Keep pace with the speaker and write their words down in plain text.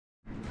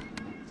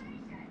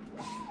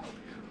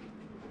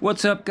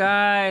What's up,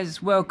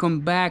 guys? Welcome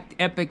back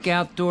to Epic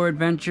Outdoor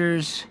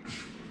Adventures.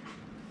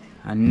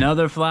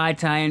 Another fly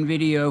tying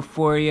video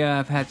for you.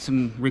 I've had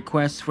some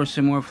requests for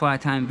some more fly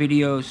tying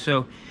videos,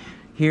 so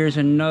here's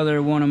another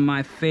one of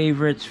my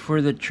favorites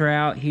for the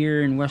trout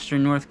here in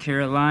western North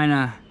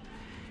Carolina.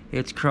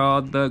 It's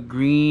called the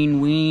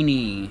green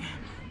weenie.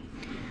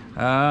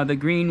 The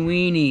green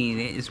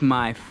weenie is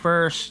my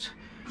first.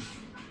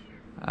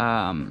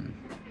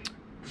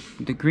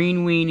 The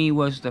green weenie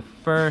was the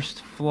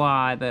first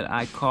fly that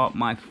I caught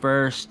my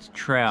first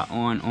trout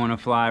on a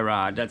fly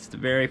rod. That's the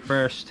very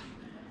first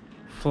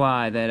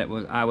fly that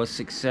I was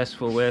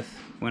successful with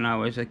when I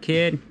was a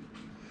kid.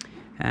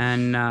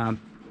 And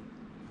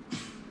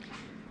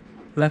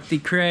Lefty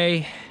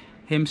Cray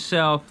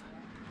himself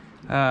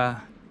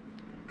taught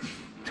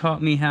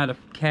me how to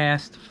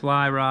cast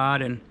fly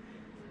rod and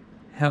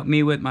helped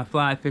me with my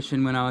fly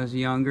fishing when I was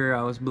younger.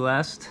 I was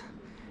blessed.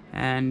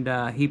 And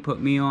he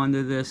put me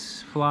onto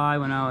this fly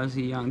when I was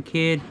a young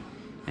kid,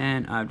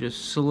 and I've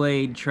just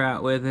slayed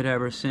trout with it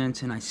ever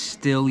since, and I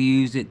still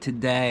use it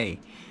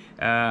today.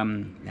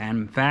 And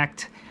in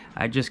fact,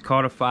 I just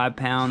caught a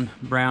 5-pound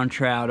brown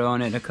trout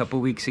on it a couple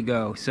weeks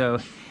ago. So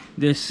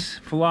this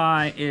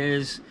fly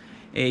is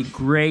a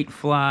great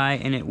fly,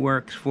 and it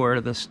works for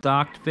the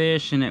stocked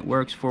fish, and it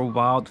works for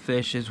wild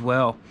fish as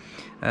well.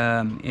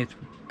 It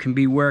can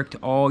be worked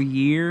all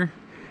year.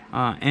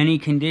 Any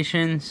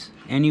conditions,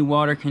 any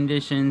water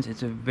conditions.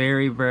 It's a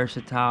very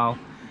versatile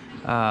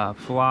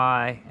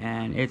fly,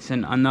 and it's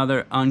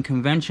another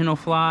unconventional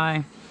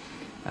fly,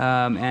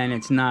 and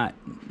it's not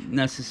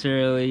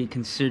necessarily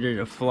considered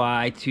a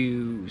fly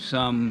to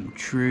some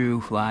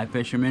true fly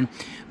fishermen,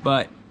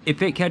 but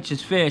if it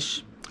catches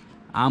fish,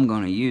 I'm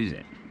gonna use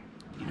it.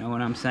 You know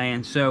what I'm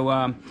saying? So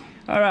all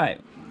right,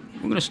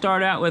 we're gonna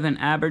start out with an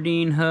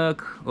Aberdeen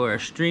hook or a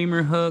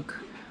streamer hook.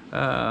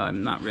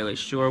 I'm not really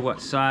sure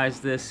what size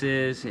this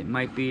is. It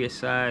might be a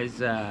size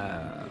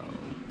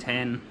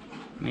 10,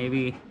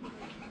 maybe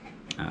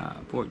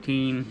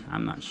 14.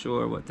 I'm not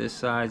sure what this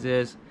size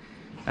is,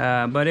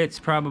 but it's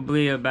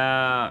probably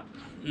about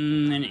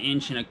an 1.25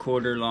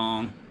 inches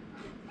long.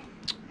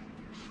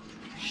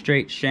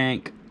 Straight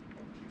shank.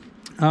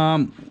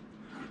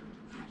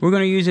 We're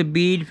gonna use a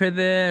bead for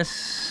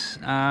this.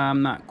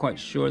 I'm not quite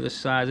sure the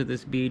size of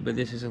this bead, but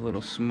this is a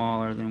little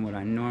smaller than what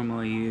I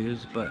normally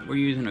use. But we're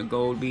using a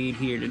gold bead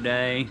here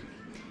today,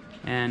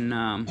 and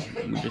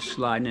we're just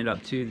sliding it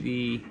up to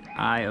the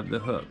eye of the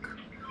hook.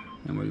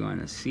 And we're going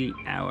to seat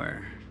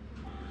our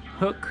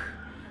hook.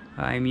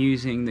 I'm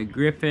using the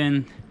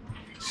Griffin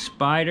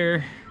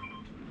Spider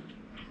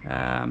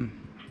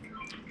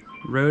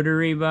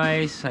rotary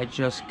vise. I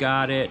just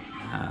got it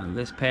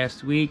this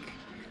past week.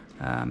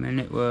 And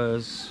it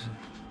was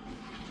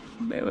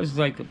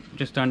like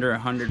just under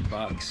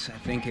 $100, I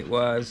think it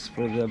was,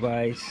 for the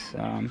vise.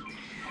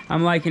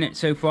 I'm liking it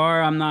so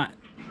far.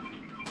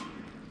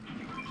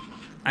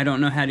 I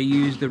don't know how to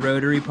use the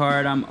rotary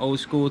part. I'm old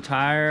school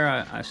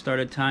tire. I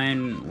started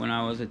tying when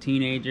I was a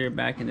teenager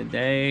back in the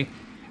day.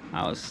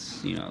 I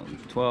was,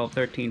 12,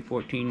 13,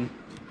 14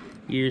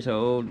 years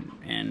old,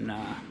 and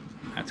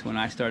that's when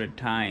I started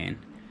tying.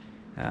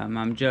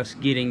 I'm just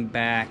getting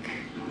back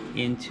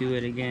into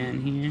it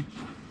again here.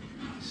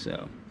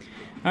 So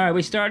alright,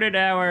 we started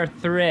our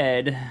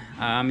thread.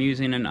 I'm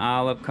using an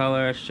olive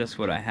color. It's just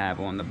what I have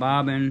on the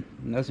bobbin.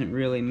 It doesn't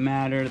really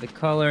matter the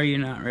color. You're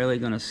not really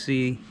gonna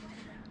see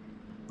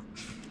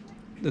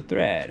the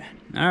thread.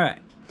 Alright,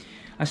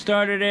 I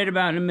started it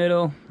about in the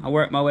middle. I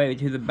worked my way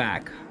to the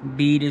back.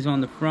 Bead is on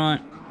the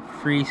front,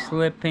 free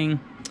slipping,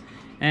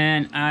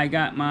 and I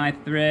got my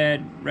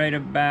thread right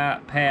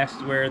about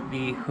past where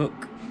the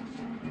hook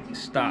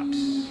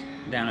stops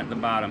down at the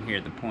bottom here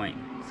at the point.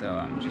 So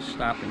I'm just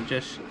stopping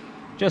just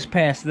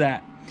past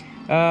that.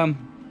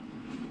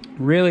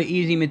 Really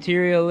easy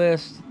material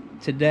list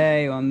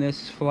today on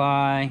this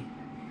fly,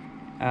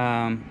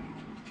 and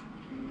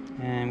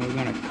we're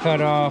gonna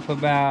cut off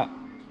about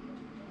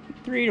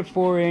 3 to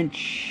 4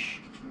 inch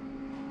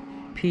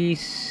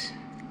piece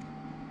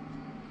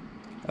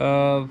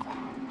of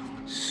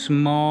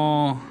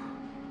small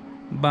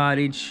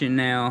bodied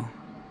chenille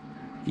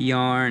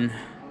yarn.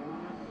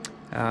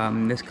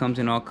 This comes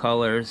in all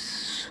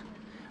colors.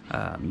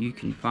 You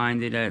can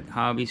find it at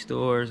hobby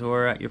stores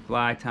or at your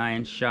fly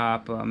tying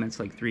shop. It's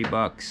like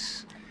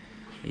 $3,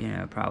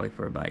 probably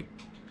for like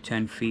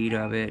 10 feet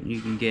of it.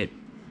 You can get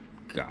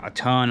a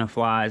ton of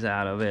flies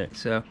out of it.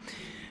 So,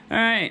 all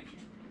right,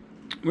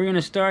 we're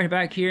gonna start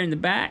back here in the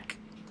back,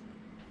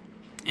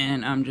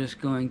 and I'm just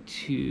going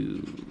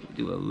to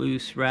do a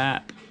loose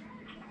wrap.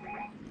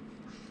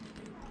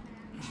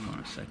 Hold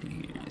on a second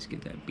here. Let's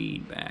get that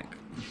bead back.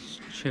 Let's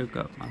choke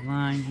up my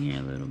line here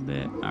a little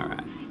bit. All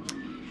right.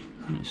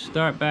 I'm gonna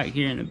start back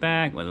here in the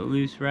back with a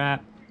loose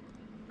wrap.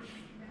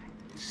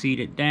 Seat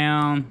it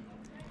down.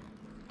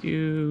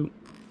 Do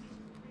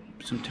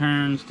some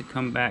turns to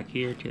come back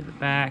here to the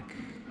back.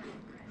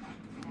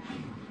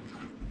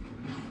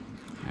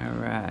 All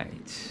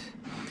right.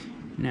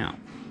 Now,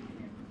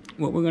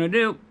 what we're gonna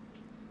do,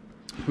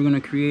 we're gonna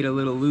create a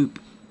little loop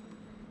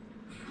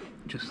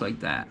just like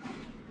that.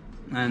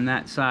 And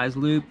that size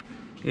loop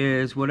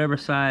is whatever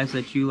size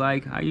that you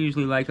like. I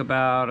usually like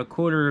about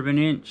 1/4 of an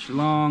inch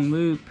long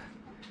loop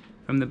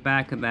from the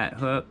back of that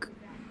hook,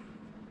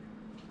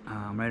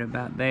 right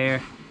about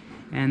there.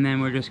 And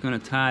then we're just going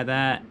to tie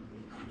that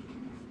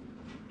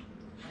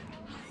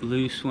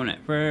loose one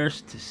at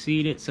first to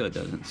seat it so it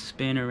doesn't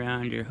spin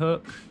around your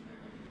hook,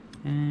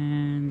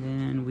 and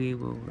then we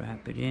will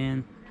wrap it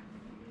in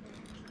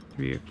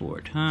 3 or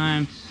 4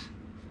 times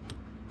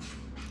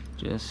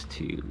just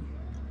to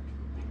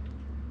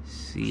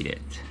seat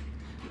it.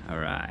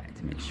 Alright,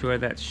 to make sure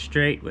that's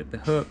straight with the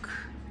hook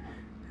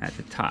at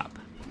the top.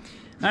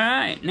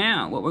 Alright,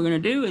 now what we're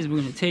going to do is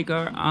we're going to take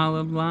our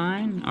olive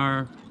line,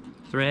 our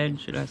thread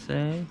should I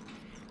say,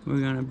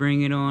 we're going to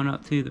bring it on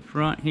up to the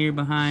front here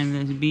behind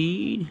this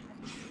bead.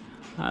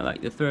 I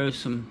like to throw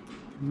some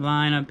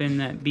line up in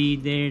that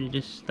bead there to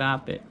just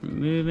stop it from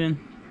moving.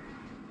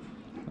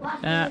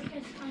 Like that.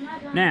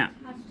 Now,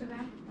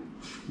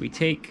 we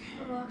take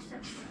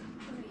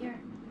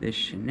this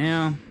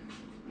chenille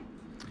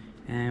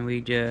and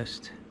we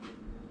just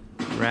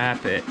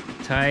wrap it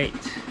tight.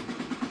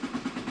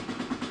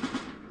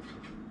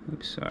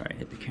 Oops, sorry, I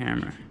hit the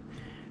camera.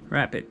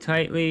 Wrap it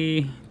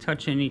tightly,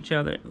 touching each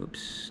other.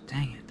 Oops,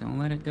 dang it, don't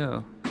let it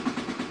go.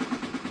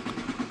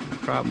 No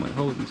problem with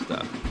holding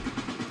stuff.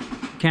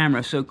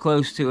 Camera's so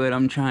close to it,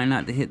 I'm trying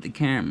not to hit the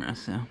camera,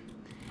 so.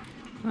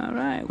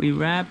 Alright, we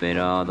wrap it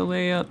all the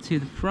way up to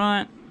the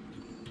front.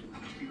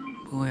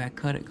 Boy, I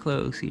cut it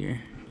close here.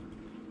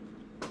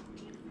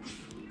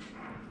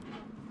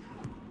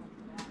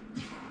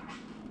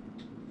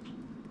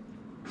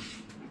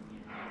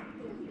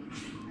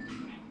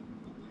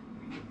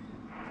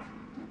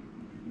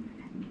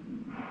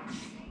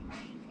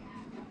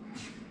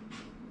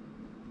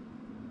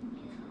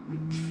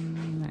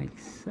 Like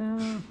so.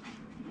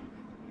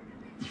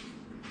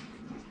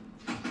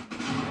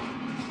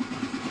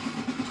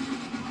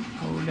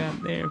 Hold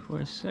that there for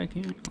a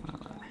second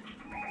while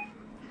I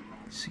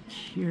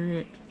secure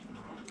it.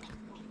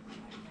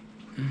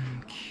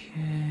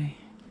 Okay.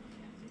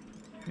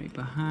 Right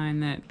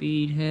behind that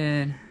bead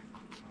head.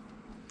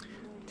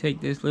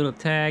 Take this little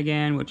tag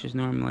in, which is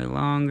normally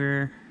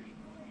longer,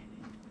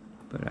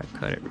 but I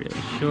cut it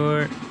really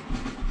short.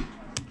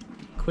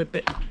 Clip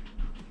it.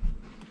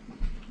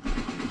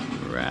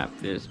 Wrap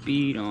this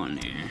bead on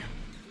there.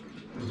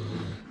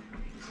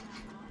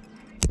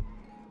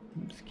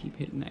 Just keep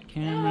hitting that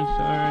camera,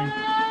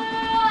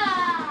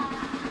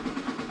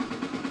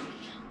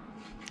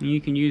 sorry. You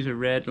can use a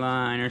red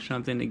line or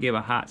something to give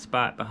a hot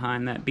spot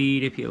behind that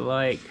bead if you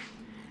like.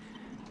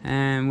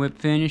 And whip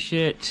finish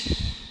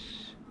it.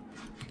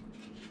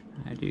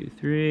 I do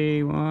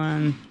 3,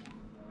 1,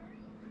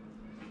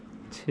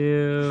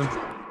 2,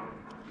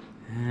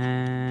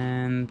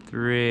 and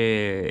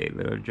 3.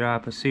 Little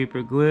drop of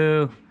super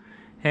glue,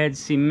 head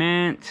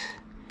cement,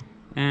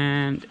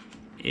 and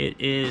it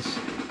is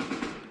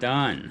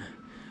done.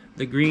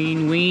 The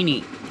green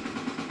weenie,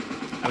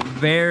 a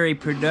very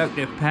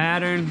productive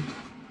pattern.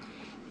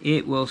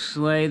 It will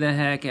slay the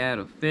heck out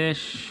of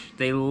fish.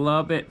 They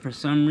love it for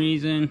some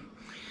reason.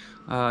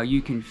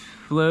 You can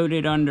float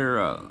it under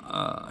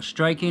a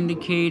strike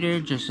indicator,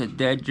 just a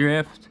dead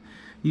drift.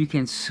 You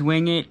can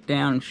swing it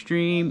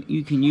downstream.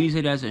 You can use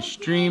it as a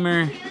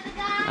streamer.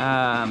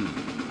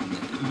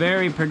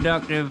 Very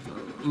productive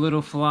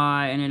little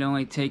fly, and it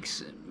only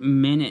takes a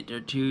minute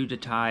or 2 to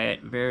tie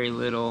it. Very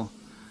little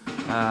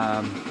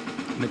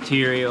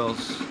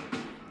materials,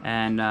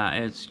 and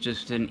it's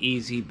just an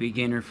easy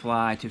beginner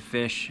fly to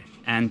fish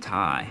and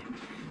tie.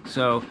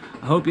 So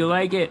I hope you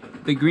like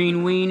it. The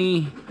green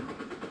weenie.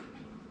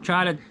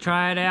 Try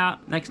it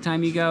out next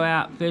time you go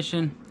out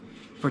fishing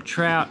for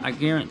trout. I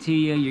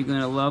guarantee you, you're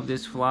gonna love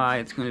this fly.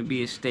 It's gonna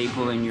be a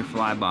staple in your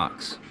fly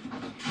box.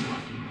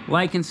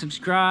 Like and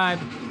subscribe.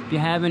 If you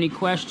have any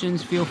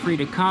questions, feel free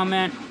to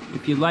comment.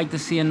 If you'd like to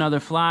see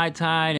another fly tied